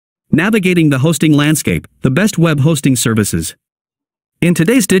Navigating the hosting landscape, the best web hosting services. In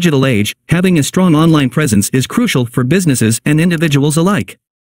today's digital age, having a strong online presence is crucial for businesses and individuals alike.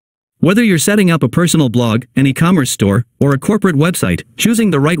 Whether you're setting up a personal blog, an e-commerce store, or a corporate website,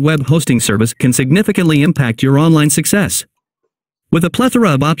 choosing the right web hosting service can significantly impact your online success. With a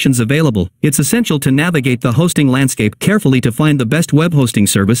plethora of options available, it's essential to navigate the hosting landscape carefully to find the best web hosting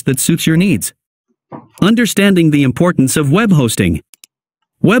service that suits your needs. Understanding the importance of web hosting.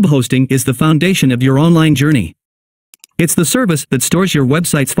 Web hosting is the foundation of your online journey. It's the service that stores your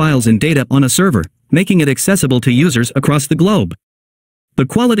website's files and data on a server, making it accessible to users across the globe. The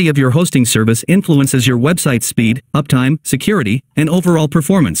quality of your hosting service influences your website's speed, uptime, security, and overall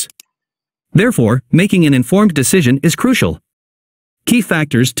performance. Therefore, making an informed decision is crucial. Key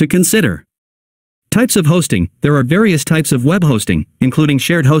factors to consider. Types of hosting. There are various types of web hosting, including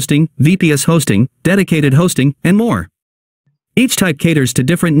shared hosting, VPS hosting, dedicated hosting, and more. Each type caters to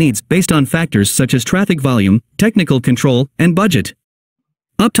different needs based on factors such as traffic volume, technical control, and budget.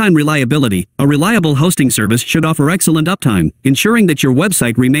 Uptime reliability. A reliable hosting service should offer excellent uptime, ensuring that your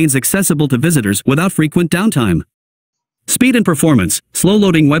website remains accessible to visitors without frequent downtime. Speed and performance.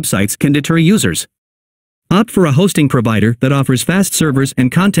 Slow-loading websites can deter users. Opt for a hosting provider that offers fast servers and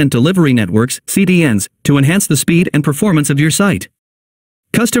content delivery networks, CDNs, to enhance the speed and performance of your site.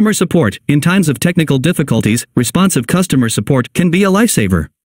 Customer support. In times of technical difficulties, responsive customer support can be a lifesaver.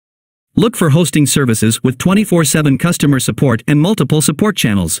 Look for hosting services with 24/7 customer support and multiple support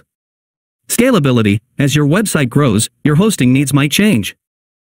channels. Scalability. As your website grows, your hosting needs might change.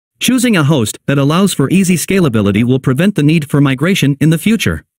 Choosing a host that allows for easy scalability will prevent the need for migration in the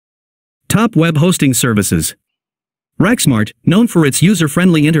future. Top web hosting services. Raksmart, known for its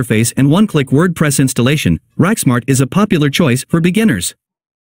user-friendly interface and one-click WordPress installation, Raksmart is a popular choice for beginners.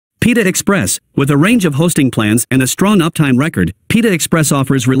 Pita Express. With a range of hosting plans and a strong uptime record, Pita Express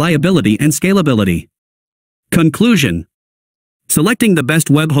offers reliability and scalability. Conclusion. Selecting the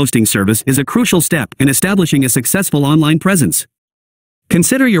best web hosting service is a crucial step in establishing a successful online presence.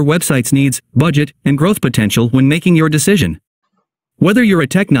 Consider your website's needs, budget, and growth potential when making your decision. Whether you're a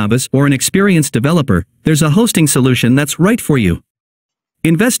tech novice or an experienced developer, there's a hosting solution that's right for you.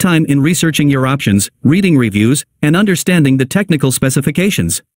 Invest time in researching your options, reading reviews, and understanding the technical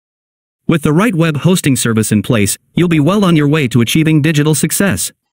specifications. With the right web hosting service in place, you'll be well on your way to achieving digital success.